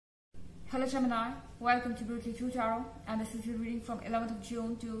Hello Gemini, welcome to Brutally True Tarot, and this is your reading from 11th of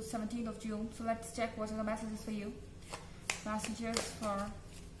June to 17th of June. So let's check what are the messages for you. Messages for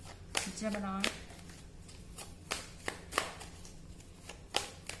Gemini.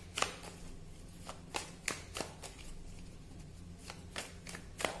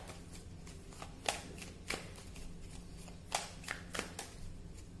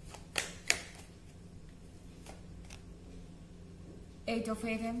 Eight of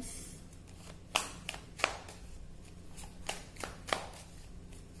Wands.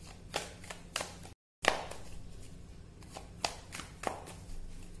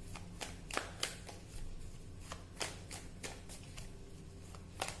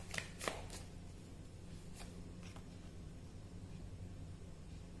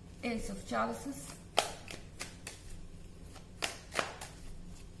 Ace of Chalices.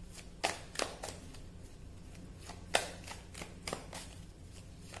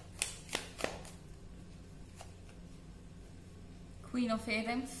 Queen of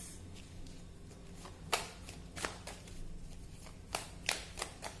Wands.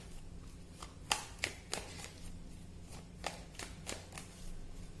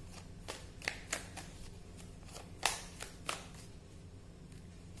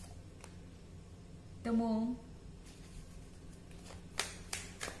 The Moon.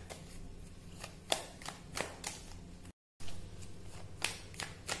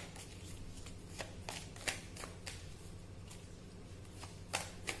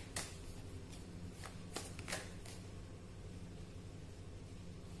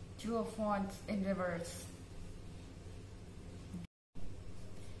 Two of Wands in reverse.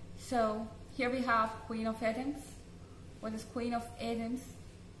 So here we have Queen of Wands. What is Queen of Wands?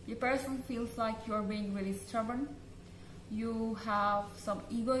 Your person feels like you're being really stubborn. You have some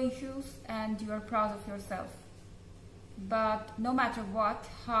ego issues and you are proud of yourself. But no matter what,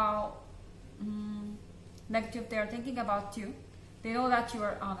 how negative they are thinking about you, they know that you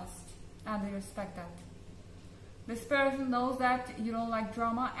are honest and they respect that. This person knows that you don't like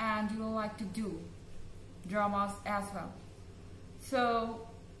drama and you don't like to do dramas as well. So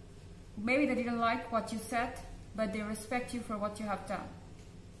maybe they didn't like what you said, but they respect you for what you have done.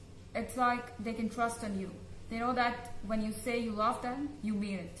 It's like they can trust on you. They know that when you say you love them, you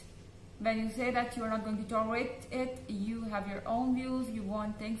mean it. When you say that you are not going to tolerate it, you have your own views, you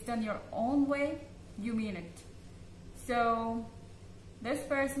want things done your own way, you mean it. So this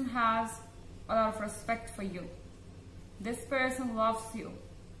person has a lot of respect for you. This person loves you.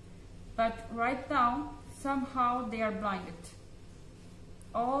 But right now, somehow they are blinded.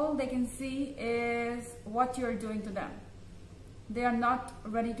 All they can see is what you're doing to them. They are not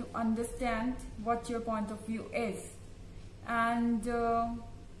ready to understand what your point of view is. And to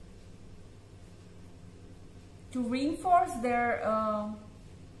reinforce their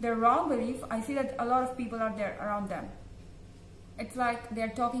wrong belief, I see that a lot of people are there around them. It's like they're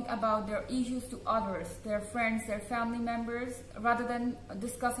talking about their issues to others, their friends, their family members, rather than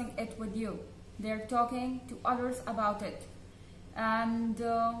discussing it with you. They're talking to others about it. And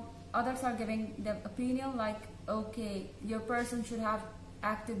others are giving their opinion like, okay, your person should have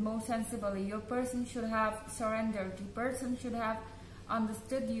acted more sensibly, your person should have surrendered, your person should have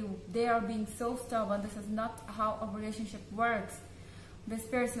understood you. They are being so stubborn. This is not how a relationship works. This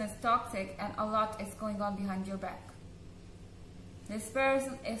person is toxic and a lot is going on behind your back. This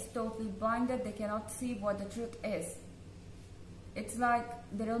person is totally blinded. They cannot see what the truth is. It's like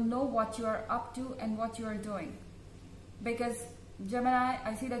they don't know what you are up to and what you are doing. Because Gemini,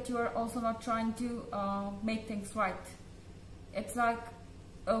 I see that you are also not trying to make things right. It's like,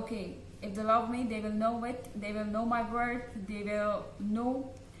 okay, if they love me, they will know it. They will know my worth. They will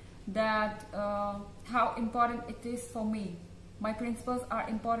know that how important it is for me. My principles are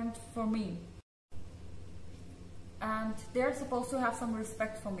important for me. And they're supposed to have some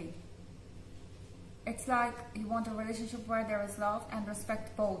respect for me. It's like you want a relationship where there is love and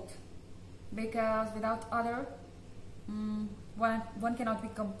respect both. Because without other, one cannot be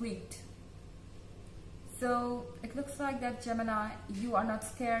complete. So it looks like that, Gemini, you are not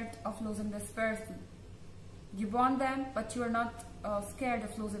scared of losing this person. You want them, but you are not scared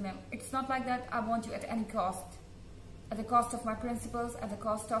of losing them. It's not like that I want you at any cost. At the cost of my principles, at the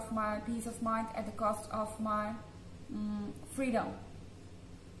cost of my peace of mind, at the cost of my freedom.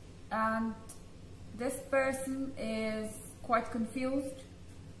 And this person is quite confused.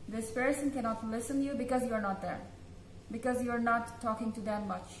 This person cannot listen to you because you are not there. Because you are not talking to them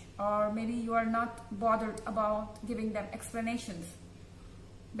much, or maybe you are not bothered about giving them explanations.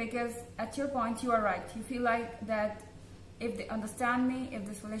 Because at your point, you are right. You feel like that if they understand me, if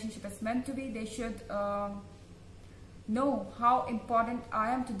this relationship is meant to be, they should know how important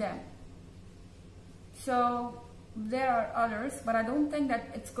I am to them. So there are others, but I don't think that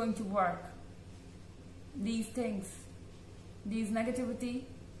it's going to work. These things, these negativity,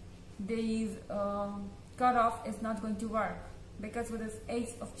 these cutoff is not going to work, because with this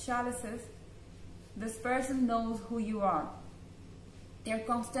Ace of Chalices, this person knows who you are. They're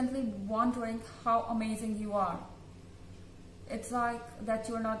constantly wondering how amazing you are. It's like that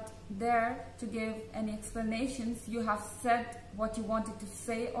you're not there to give any explanations. You have said what you wanted to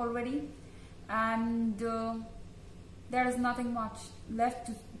say already, and there is nothing much left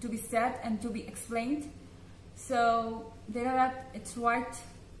to be said and to be explained. So they know that it's right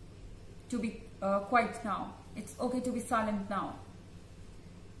to be quiet now. It's okay to be silent now.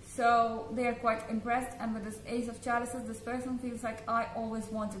 So they are quite impressed, and with this Ace of Chalices, this person feels like, I always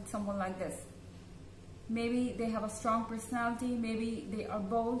wanted someone like this. Maybe they have a strong personality, maybe they are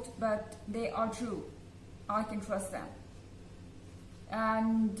bold, but they are true. I can trust them.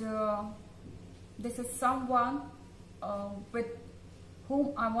 And this is someone with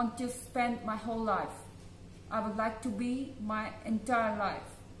whom I want to spend my whole life. I would like to be my entire life.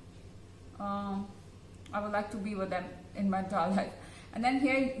 I would like to be with them in my entire life. And then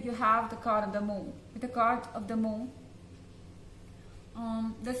here you have the card of the Moon. With the card of the Moon,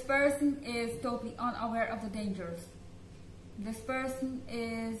 this person is totally unaware of the dangers. This person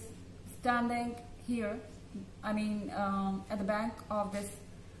is standing here, I mean at the bank of this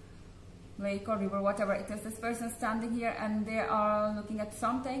lake or river, whatever it is. This person is standing here and they are looking at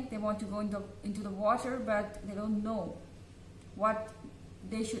something. They want to go into the water, but they don't know what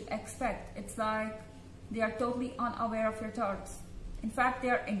they should expect. It's like they are totally unaware of your thoughts. In fact, they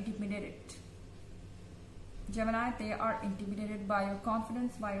are intimidated. Gemini, they are intimidated by your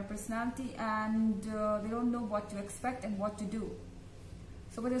confidence, by your personality, and they don't know what to expect and what to do.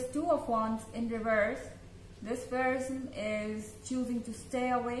 So with this Two of Wands in reverse, this person is choosing to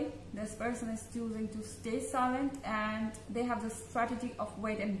stay away. This person is choosing to stay silent, and they have the strategy of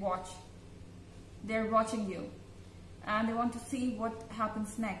wait and watch. They're watching you, and they want to see what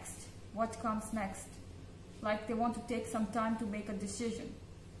happens next, what comes next. Like they want to take some time to make a decision.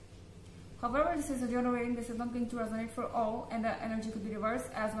 However, this is a general reading. This is not going to resonate for all, and the energy could be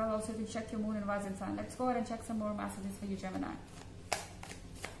reversed as well. Also, you can check your moon and rising sign. Let's go ahead and check some more messages for you, Gemini.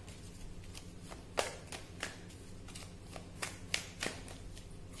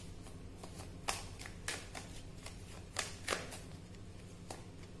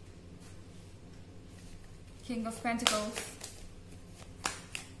 King of Pentacles.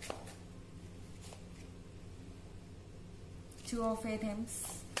 Two of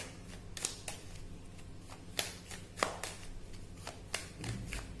Wands.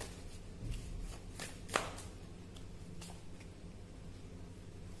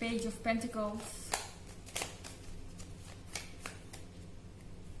 Page of Pentacles.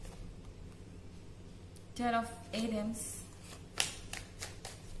 Ten of Wands.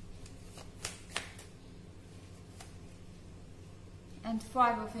 And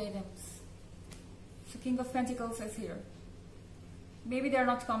Five of Wands. So King of Pentacles is here. Maybe they're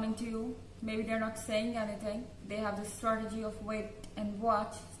not coming to you. Maybe they're not saying anything. They have the strategy of wait and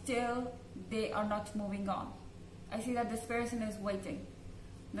watch. Still, they are not moving on. I see that this person is waiting.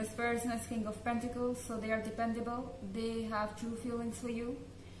 This person is King of Pentacles, so they are dependable. They have true feelings for you,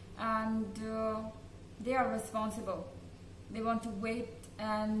 and they are responsible. They want to wait,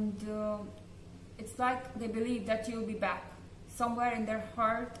 and it's like they believe that you'll be back. Somewhere in their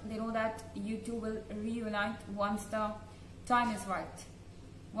heart, they know that you two will reunite once the time is right,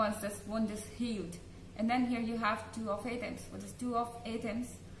 once this wound is healed. And then here you have Two of Wands. With this Two of Wands,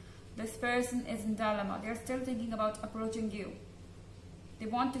 this person is in dilemma. They're still thinking about approaching you. They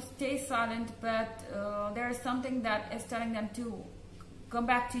want to stay silent, but there is something that is telling them to come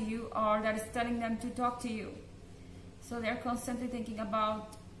back to you, or that is telling them to talk to you. So they're constantly thinking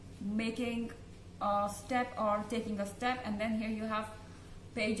about making a step or taking a step. And then here you have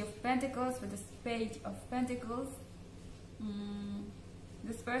Page of Pentacles. With this Page of Pentacles,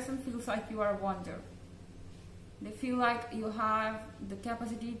 this person feels like you are a wonder. They feel like you have the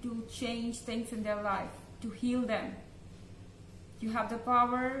capacity to change things in their life, to heal them. You have the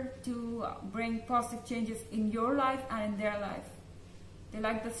power to bring positive changes in your life and in their life. They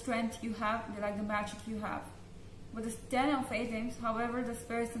like the strength you have, they like the magic you have. With this Ten of Wands, however, this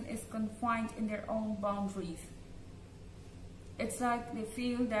person is confined in their own boundaries. It's like they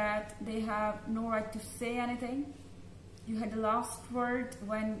feel that they have no right to say anything. You had the last word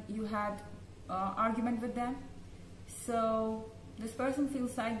when you had argument with them. So this person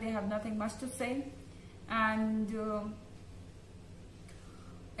feels like they have nothing much to say, and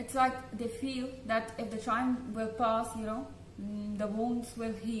it's like they feel that if the time will pass, you know, the wounds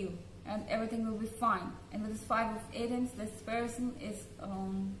will heal and everything will be fine. And with this Five of Aidens, this person is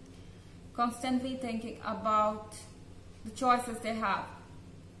constantly thinking about the choices they have.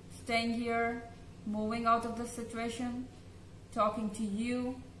 Staying here, moving out of the situation, talking to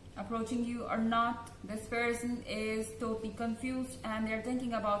you, approaching you or not. This person is totally confused and they're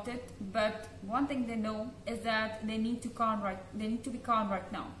thinking about it, but one thing they know is that they need to be calm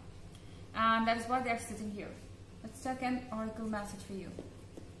right now, and that is why they're sitting here. Let's check an oracle message for you.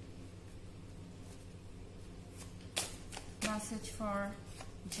 Message for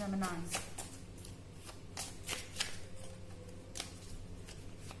Geminis.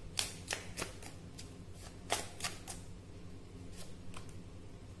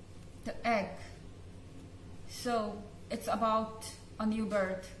 The egg. So it's about a new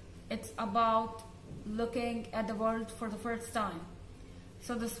birth. It's about looking at the world for the first time.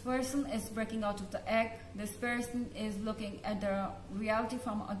 So this person is breaking out of the egg. This person is looking at the reality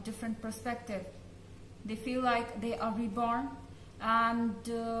from a different perspective. They feel like they are reborn and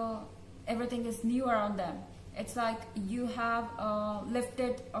everything is new around them. It's like you have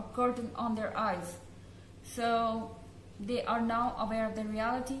lifted a curtain on their eyes. So they are now aware of the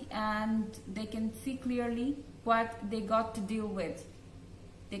reality and they can see clearly what they got to deal with.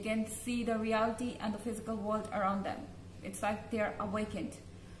 They can see the reality and the physical world around them. It's like they are awakened.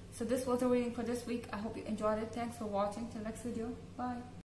 So this was the reading for this week. I hope you enjoyed it. Thanks for watching. Till next video. Bye.